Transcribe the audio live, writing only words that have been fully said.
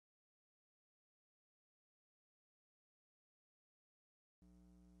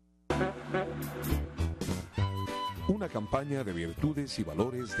Una campaña de Virtudes y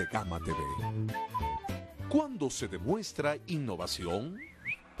Valores de Gama TV. ¿Cuándo se demuestra innovación?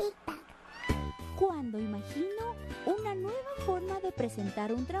 Cuando imagino una nueva forma de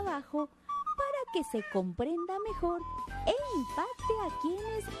presentar un trabajo para que se comprenda mejor e impacte a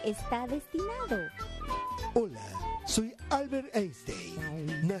quienes está destinado. Hola, soy Albert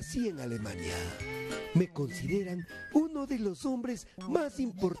Einstein. Nací en Alemania. Me consideran uno de los hombres más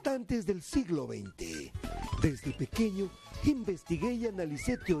importantes del siglo XX. Desde pequeño investigué y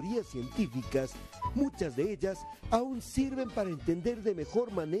analicé teorías científicas. Muchas de ellas aún sirven para entender de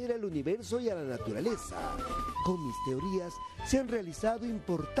mejor manera el universo y a la naturaleza. Con mis teorías se han realizado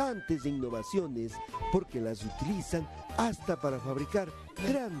importantes innovaciones porque las utilizan hasta para fabricar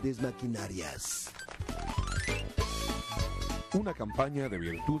grandes maquinarias. Una campaña de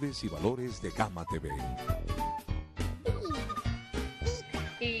Virtudes y Valores de Gama TV.